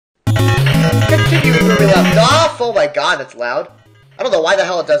Continuing really loud. Off! Oh my god, that's loud. I don't know why the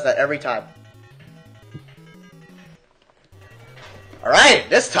hell it does that every time. Alright,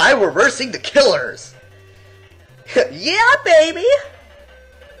 this time we're versing the killers. Yeah, baby!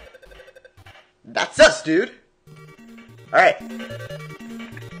 That's us, dude. Alright.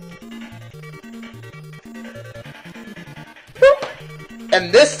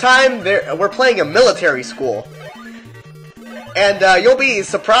 And this time, we're playing a military school. And you'll be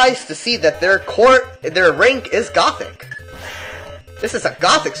surprised to see that their rank is Gothic. This is a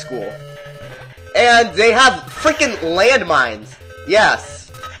Gothic school. And they have freaking landmines.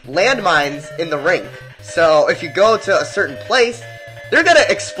 Yes, landmines in the rink. So if you go to a certain place, they're gonna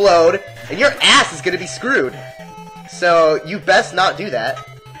explode, and your ass is gonna be screwed. So you best not do that.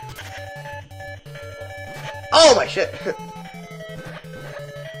 Oh my shit.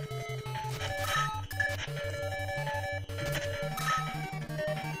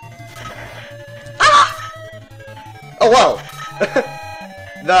 Ah! Oh, whoa.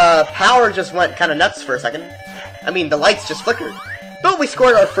 The power just went kind of nuts for a second. I mean, the lights just flickered. But we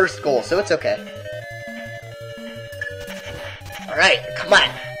scored our first goal, so it's okay. Alright, come on.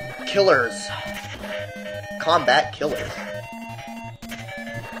 Killers. Combat killers.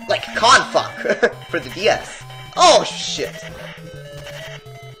 Like Confuck for the DS. Oh, shit.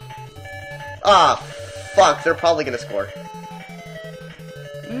 Ah, fuck. They're probably gonna score.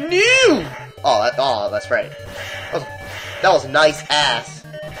 No! Oh, that's right. That was nice ass.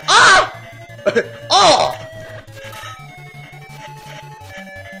 Ah! Oh!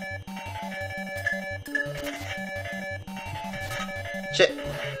 Shit.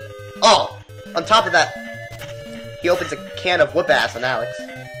 Oh! On top of that, he opens a can of whoop ass on Alex.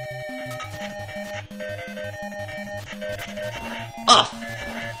 Oh,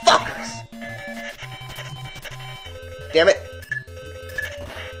 fuckers! Damn it.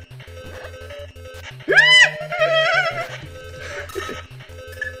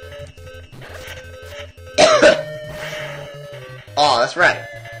 Oh, that's right.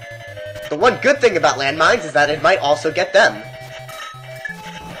 The one good thing about landmines is that it might also get them.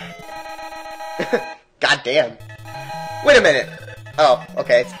 God damn. Wait a minute. Oh,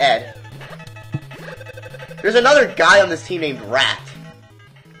 okay, it's Ed. There's another guy on this team named Rat.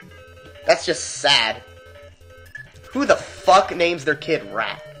 That's just sad. Who the fuck names their kid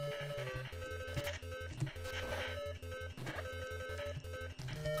Rat?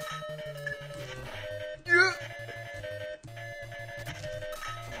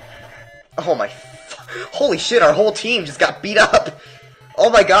 Oh my... Holy shit, our whole team just got beat up!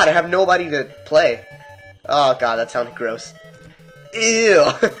 Oh my god, I have nobody to play. Oh god, that sounded gross. Ew!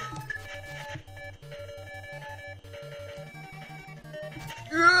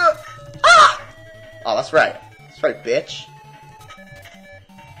 Ah! Oh, that's right. That's right, bitch.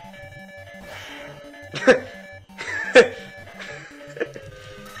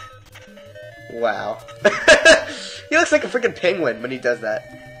 Wow. He looks like a freaking penguin when he does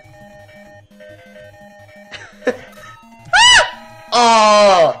that.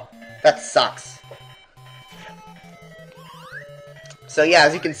 Oh! That sucks. So yeah,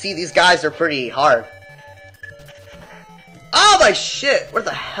 as you can see, these guys are pretty hard. Oh my shit! Where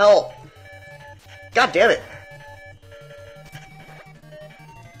the hell? God damn it.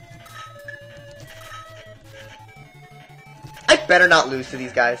 I better not lose to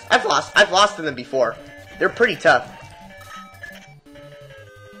these guys. I've lost to them before. They're pretty tough.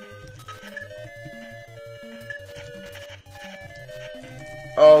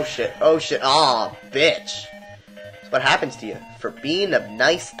 Oh shit, oh shit, aw, bitch. That's what happens to you for being a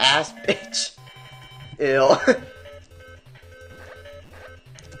nice ass bitch. Ew.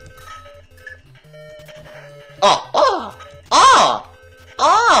 Oh, oh, oh,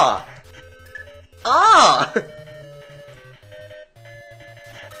 oh, oh.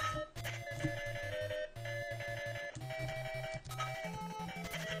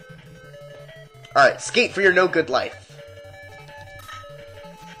 Alright, skate for your no good life.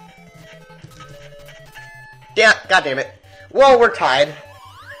 Yeah, god damn it. Well, we're tied.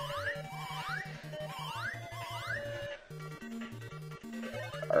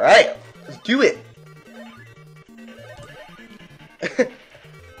 Alright, let's do it.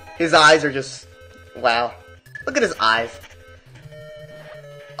 His eyes are just... wow. Look at his eyes.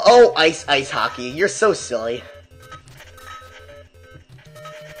 Oh, ice hockey. You're so silly.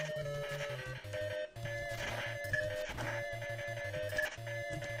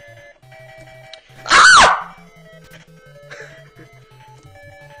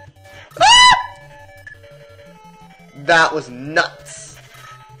 That was nuts.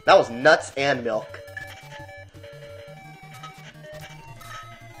 That was nuts and milk.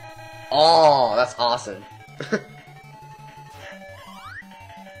 Oh, that's awesome.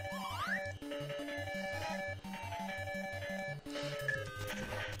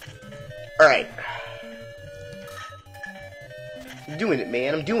 Alright. I'm doing it,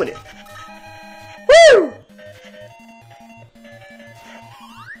 man. I'm doing it. Woo!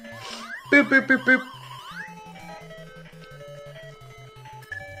 Boop, boop, boop, boop.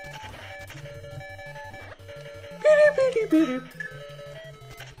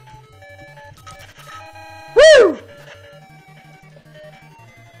 Woo!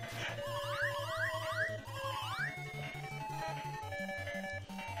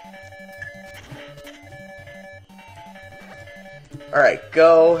 Alright,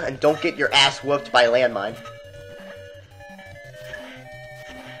 go, and don't get your ass whooped by a landmine.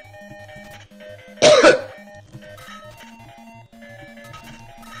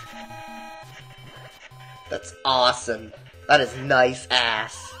 That's awesome. That is nice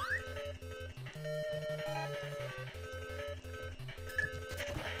ass.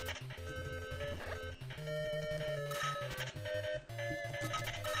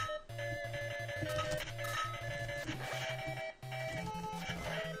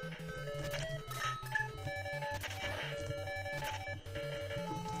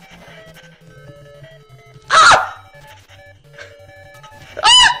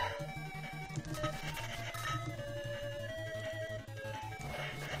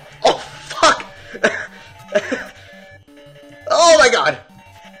 Oh my god!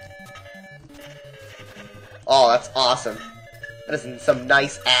 Oh, that's awesome. That is some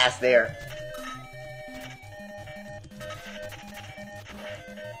nice ass there.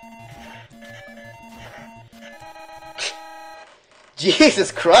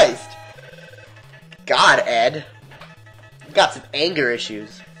 Jesus Christ! God, Ed. You got some anger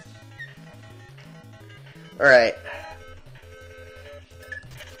issues. Alright.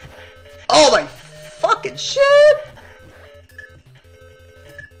 Oh my fucking shit!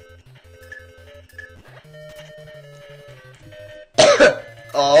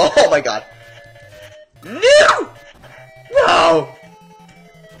 Oh my god. No! No!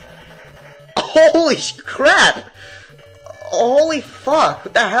 Holy crap! Holy fuck,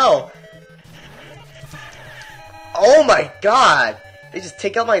 what the hell? Oh my god! They just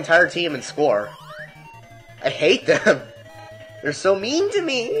take out my entire team and score. I hate them. They're so mean to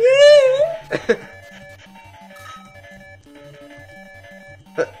me.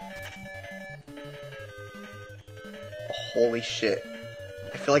 Holy shit.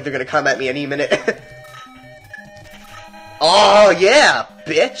 I feel like they're gonna come at me any minute. Oh yeah,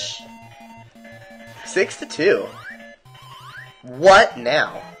 bitch! 6-2. What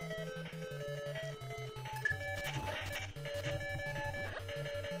now?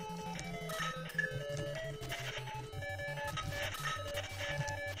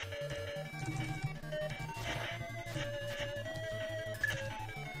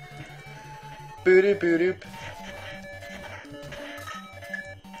 Boo-doop, boo-doop.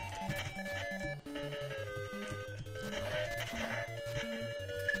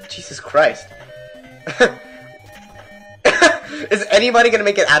 Jesus Christ. Is anybody gonna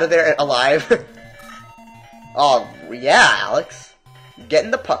make it out of there alive? Oh, yeah, Alex.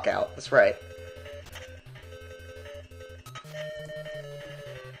 Getting the puck out. That's right.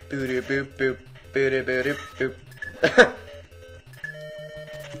 Boo-doo boop boop. Boo-doo boo-doo boop.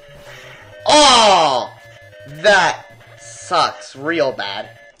 Oh! That sucks real bad.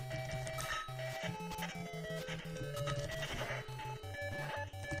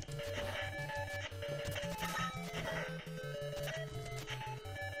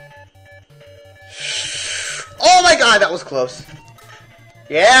 Oh my god, that was close.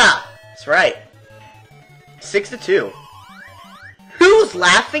 Yeah, that's right. 6-2. Who's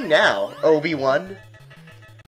laughing now? Obi-Wan?